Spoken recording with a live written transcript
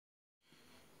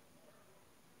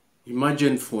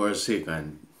Imagine for a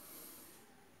second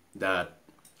that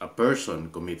a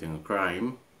person committing a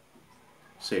crime,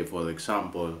 say for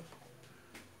example,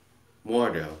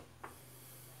 murder,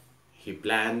 he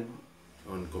planned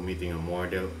on committing a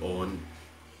murder on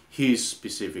his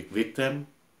specific victim,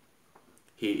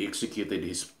 he executed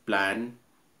his plan,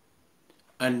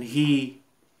 and he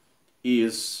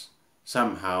is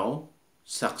somehow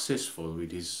successful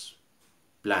with his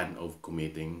plan of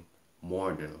committing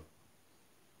murder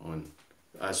on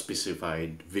a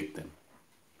specified victim.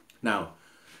 Now,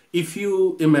 if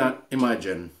you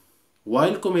imagine,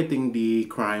 while committing the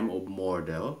crime of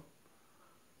murder,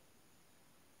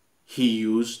 he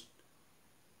used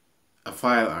a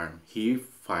firearm. He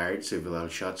fired several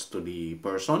shots to the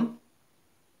person,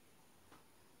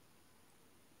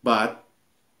 but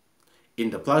in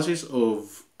the process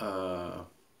of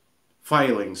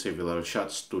firing several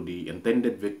shots to the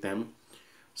intended victim,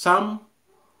 some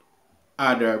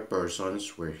other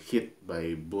persons were hit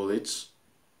by bullets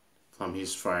from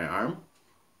his firearm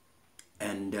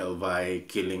and thereby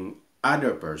killing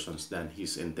other persons than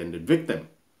his intended victim.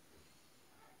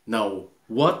 Now,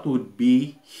 what would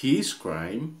be his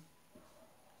crime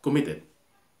committed?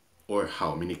 Or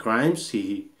how many crimes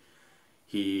the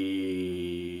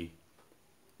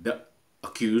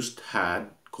accused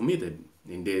had committed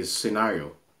in this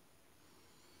scenario?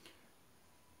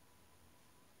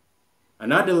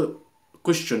 Another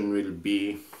question will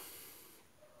be,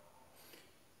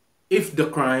 if the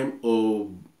crime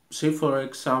of, say for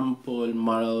example,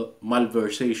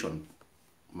 malversation,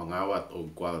 mangawat o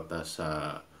kwarta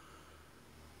sa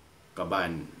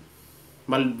kaban,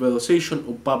 malversation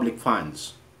of public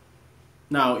funds.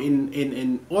 Now,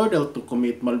 in order to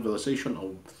commit malversation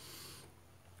of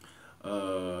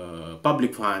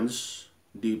public funds,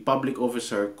 the public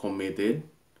officer committed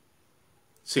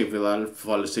several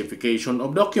falsification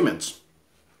of documents.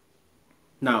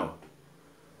 Now,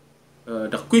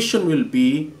 the question will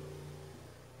be,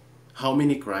 how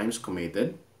many crimes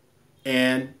committed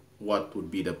and what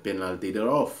would be the penalty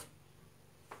thereof?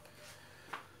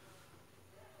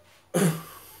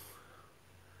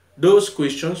 Those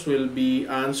questions will be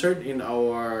answered in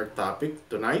our topic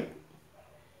tonight.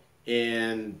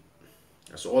 And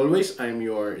as always, I'm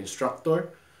your instructor.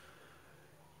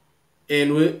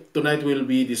 And tonight we'll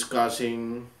be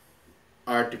discussing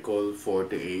Article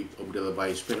 48 of the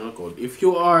Revised Penal Code. If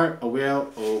you are aware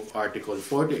of Article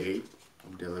 48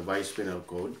 of the Revised Penal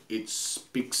Code, it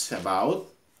speaks about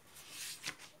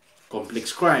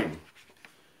complex crime.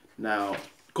 Now,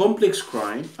 complex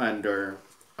crime under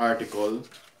Article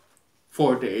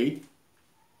 48,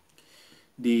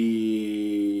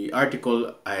 the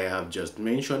article I have just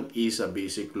mentioned is a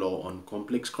basic law on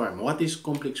complex crime. What is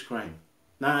complex crime?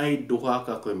 Naay duha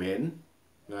ka krimen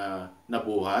nga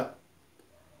nabuhat,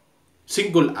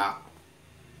 single act,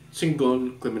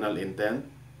 single criminal intent,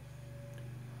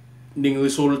 ning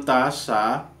resulta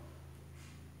sa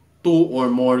two or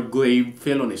more grave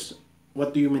felonies.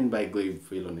 What do you mean by grave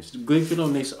felonies? Grave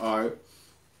felonies are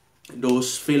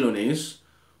those felonies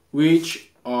which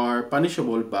are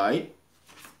punishable by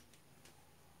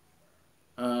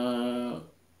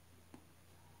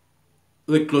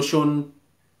reclusion,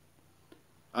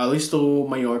 arresto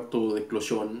mayor to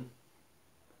reclusion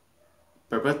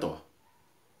perpetua.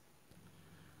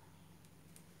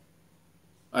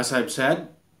 As I've said,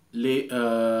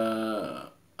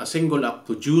 a single act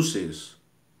produces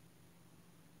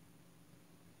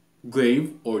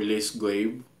grave or less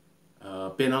grave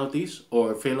penalties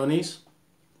or felonies,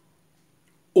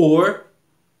 or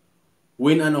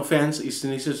when an offense is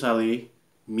necessary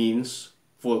means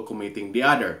for committing the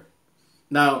other.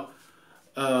 Now,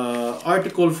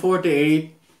 Article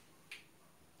 48,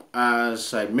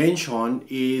 as I mentioned,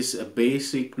 is a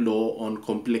basic law on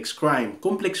complex crime.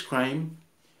 Complex crime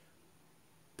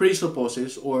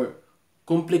presupposes, or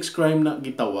complex crime na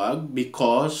gitawag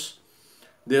because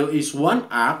there is one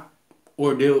act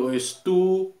or there is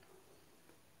two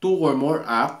or more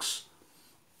acts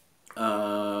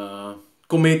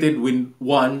committed with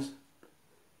one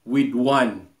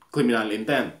criminal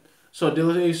intent. So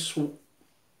there is,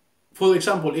 for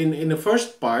example, in the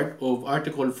first part of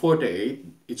Article 48,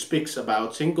 it speaks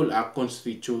about single act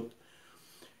constitute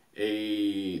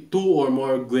a two or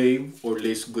more grave or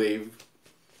less grave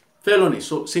felony.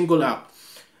 So single act.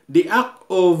 The act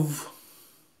of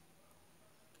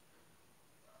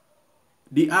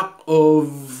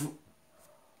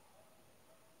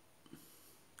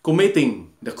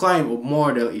committing the crime of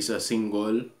murder is a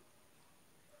single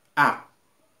act.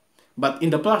 But in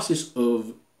the process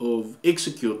of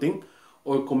executing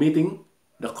or committing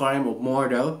the crime of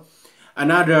murder,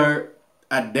 another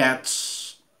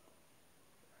adds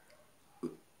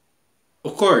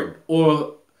occurred,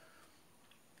 or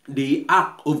the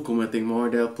act of committing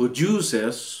murder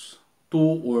produces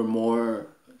two or more,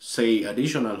 say,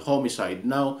 additional homicide.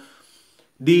 Now,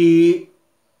 the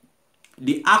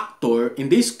actor in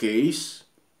this case,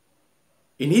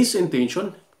 in his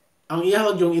intention, ang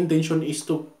iyang yung intention is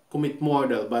to commit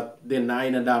murder, but then naay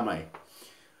nadamay.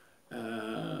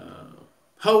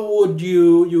 How would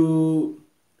you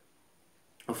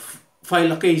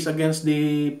file a case against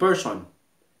the person?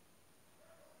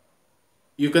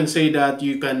 You can say that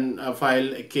you can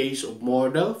file a case of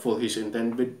murder for his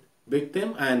intended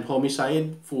victim and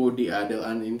homicide for the other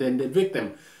unintended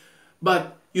victim.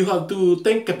 But you have to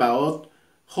think about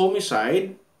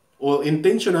homicide or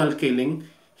intentional killing.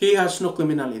 He has no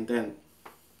criminal intent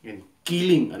in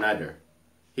killing another.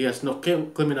 He has no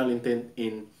criminal intent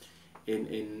in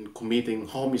committing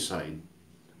homicide.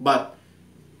 But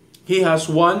he has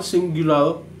one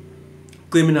singular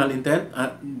criminal intent,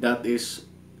 that is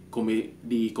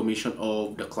the commission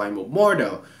of the crime of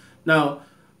murder. Now,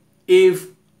 if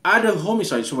other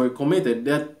homicides were committed,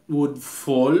 that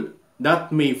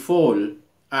may fall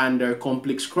under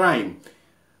complex crime.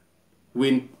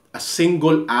 When a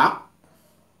single act,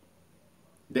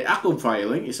 the act of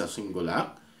filing is a single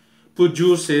act,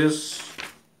 produces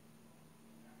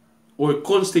or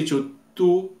constitute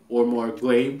two or more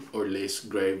grave or less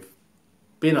grave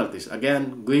penalties.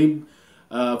 Again, grave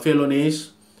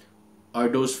felonies are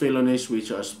those felonies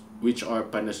which are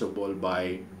punishable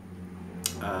by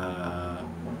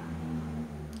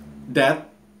death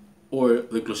or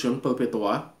reclusion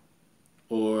perpetua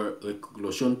or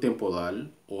reclusion temporal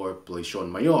or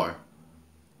prisión mayor.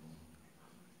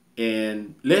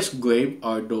 And less grave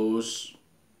are those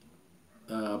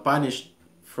punished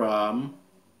from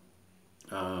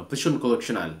prison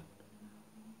correctional.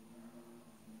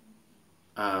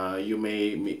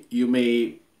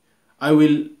 I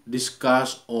will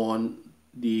discuss on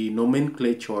the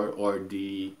nomenclature or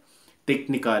the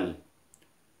technical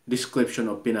description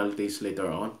of penalties later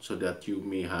on, so that you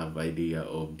may have idea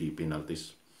of the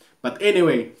penalties. But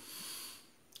anyway,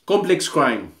 complex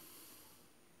crime.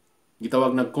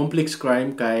 Gitawag na complex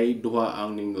crime kay duha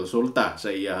ang ning resulta sa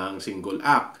iyang single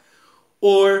act,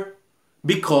 or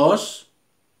because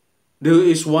there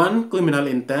is one criminal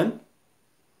intent.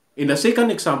 In the second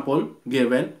example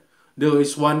given, there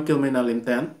is one criminal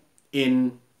intent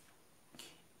in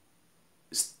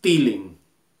stealing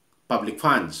public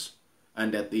funds,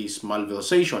 and that is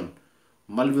malversation.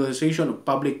 Malversation of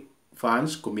public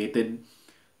funds committed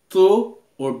through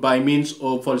or by means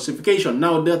of falsification.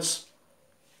 Now, that's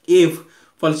if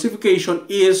falsification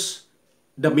is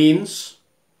the means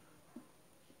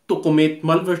to commit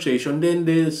malversation, then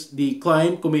the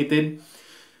crime committed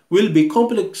will be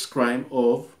complex crime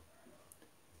of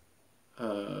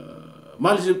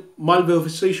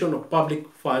malversation of public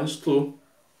funds to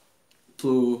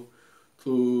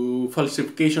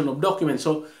falsification of documents.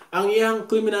 So, ang iyang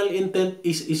criminal intent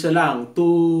is isa lang,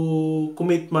 to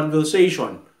commit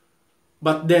malversation.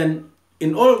 But then,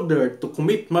 in order to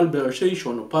commit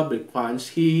malversation of public funds,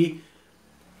 he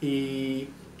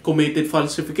committed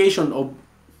falsification of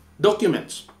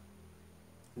documents.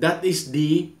 That is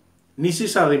the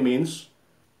necessary means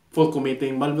for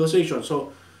committing malversation.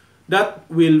 So, that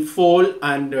will fall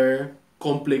under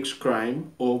complex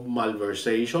crime of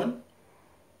malversation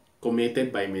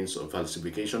committed by means of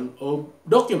falsification of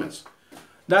documents.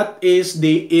 That is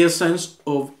the essence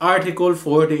of Article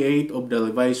 48 of the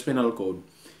Revised Penal Code.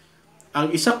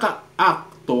 Ang isa ka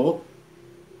akto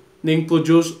ning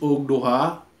produce og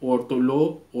duha or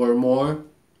tulo or more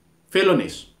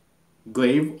felonies,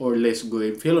 grave or less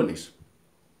grave felonies.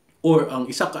 Or ang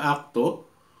isa ka akto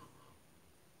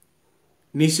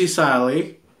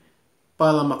necessary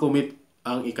para makumit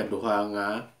ang ikaduha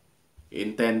nga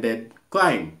intended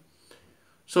crime.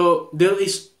 So there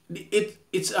is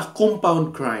it's a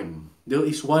compound crime. There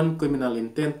is one criminal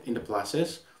intent in the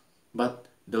process,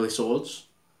 but the results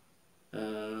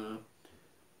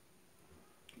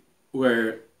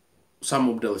where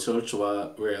some of the results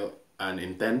were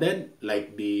unintended,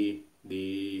 like the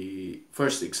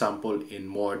first example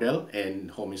in murder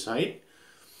and homicide.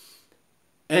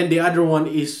 And the other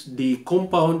one is the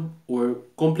compound or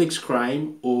complex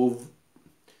crime of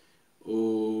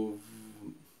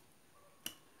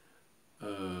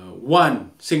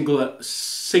one singular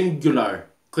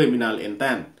criminal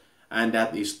intent, and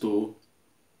that is to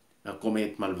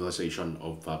commit malversation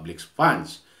of public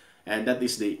funds. And that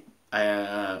is the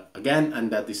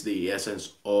and that is the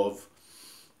essence of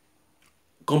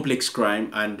complex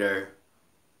crime under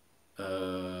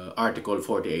Article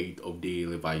 48 of the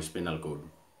Revised Penal Code.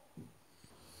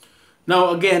 Now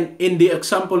again, in the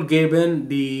example given,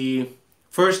 the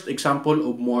first example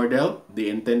of murder,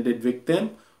 the intended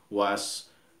victim uh,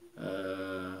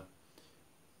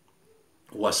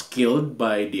 was killed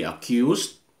by the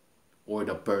accused or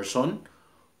the person,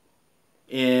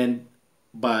 and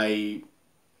by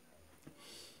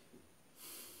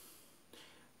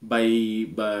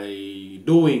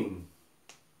doing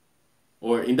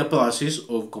or in the process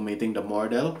of committing the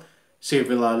murder,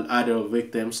 several other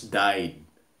victims died.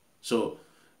 So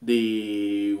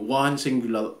the one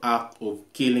singular act of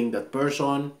killing that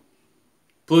person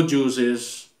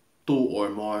produces two or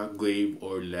more grave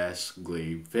or less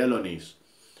grave felonies.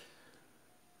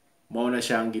 Mao na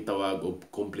siyang gitawag og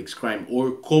complex crime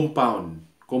or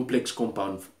complex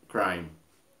compound crime.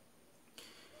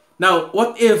 Now,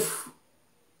 what if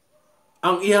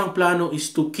ang iyang plano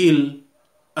is to kill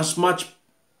as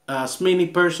many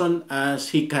person as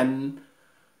he can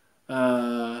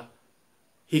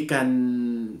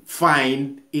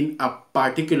find in a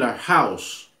particular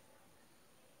house?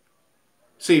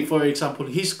 Say, for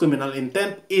example, his criminal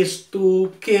intent is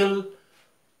to kill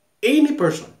any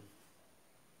person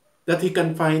that he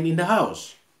can find in the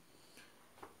house.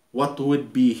 What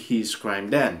would be his crime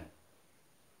then?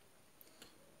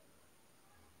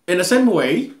 In the same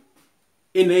way,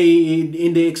 in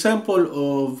the example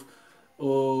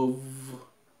of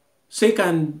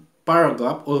second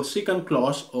paragraph or second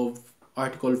clause of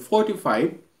Article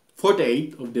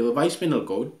 48 of the Revised Penal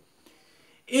Code,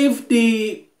 if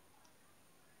the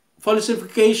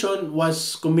falsification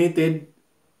was committed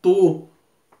to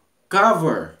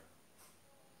cover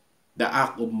the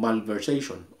act of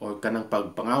malversation or kanang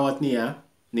pagpangawat niya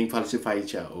ning falsified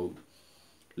siya o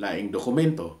laing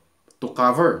dokumento to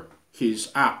cover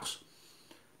his acts.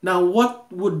 Now,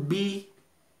 what would be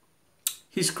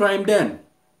his crime then?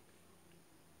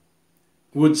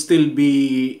 Would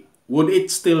it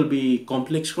still be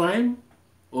complex crime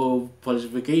of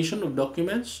falsification of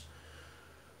documents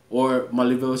or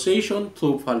malversation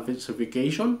through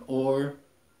falsification, or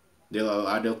there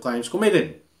are other crimes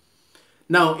committed?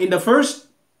 Now, in the first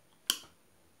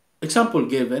example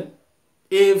given,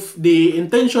 if the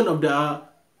intention of the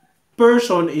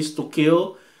person is to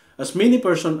kill as many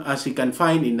persons as he can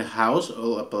find in the house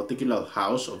or a particular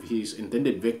house of his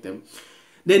intended victim,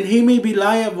 then he may be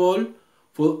liable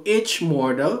for each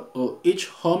murder or each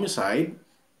homicide,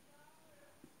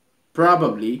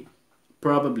 probably,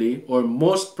 or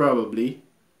most probably,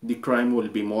 the crime will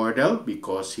be murder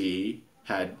because he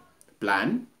had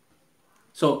planned.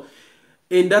 So,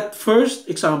 in that first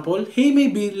example, he may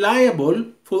be liable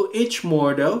for each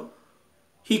murder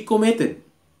he committed,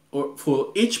 or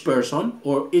for each person,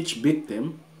 or each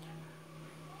victim,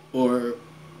 or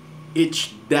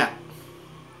each death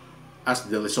as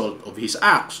the result of his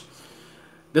acts.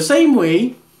 The same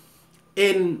way,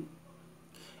 in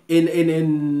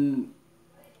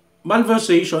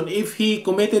malversation, if he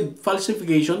committed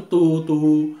falsification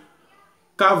to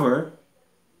cover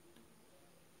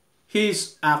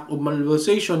his act of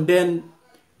malversation, then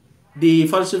the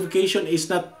falsification is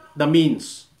not the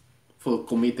means for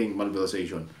committing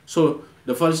malversation. So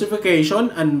the falsification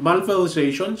and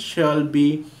malversation shall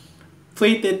be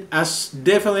treated as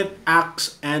different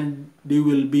acts, and they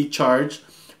will be charged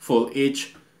for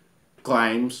each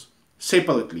crimes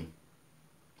separately.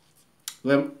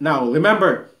 Now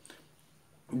remember,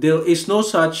 there is no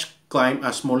such crime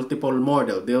as multiple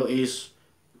murder. There is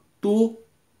 2,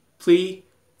 3,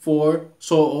 4,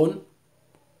 so on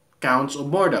counts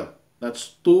of murder.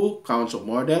 That's 2 counts of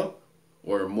murder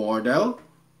or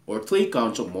 3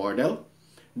 counts of murder.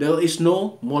 There is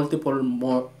no multiple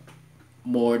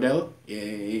murder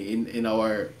in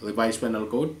our revised penal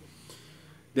code.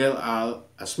 There are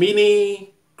as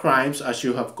many crimes as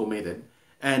you have committed,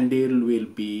 and they will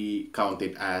be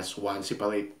counted as one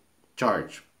separate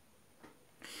charge.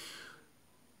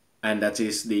 And that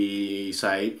is the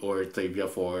side or trivia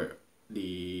for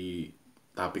the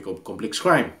topic of complex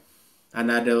crime.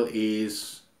 Another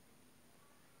is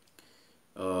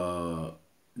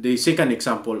the second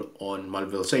example on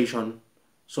malversation.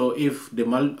 So if the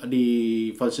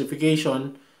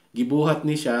falsification gibuhat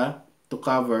ni siya to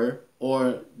cover,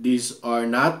 or these are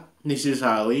not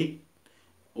necessary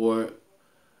or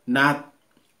not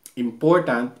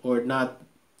important or not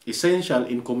essential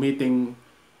in committing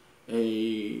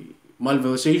a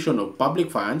malversation of public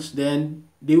funds, then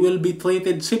they will be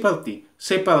treated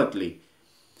separately.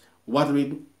 What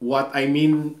I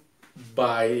mean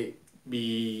by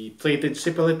be treated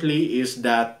separately is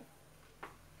that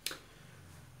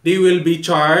they will be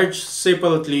charged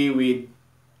separately with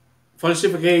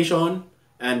falsification,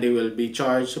 and they will be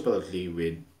charged separately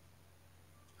with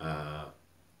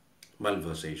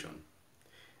malversation.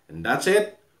 And that's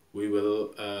it. We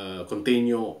will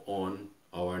continue on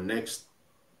our next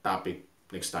topic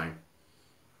next time.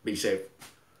 Be safe.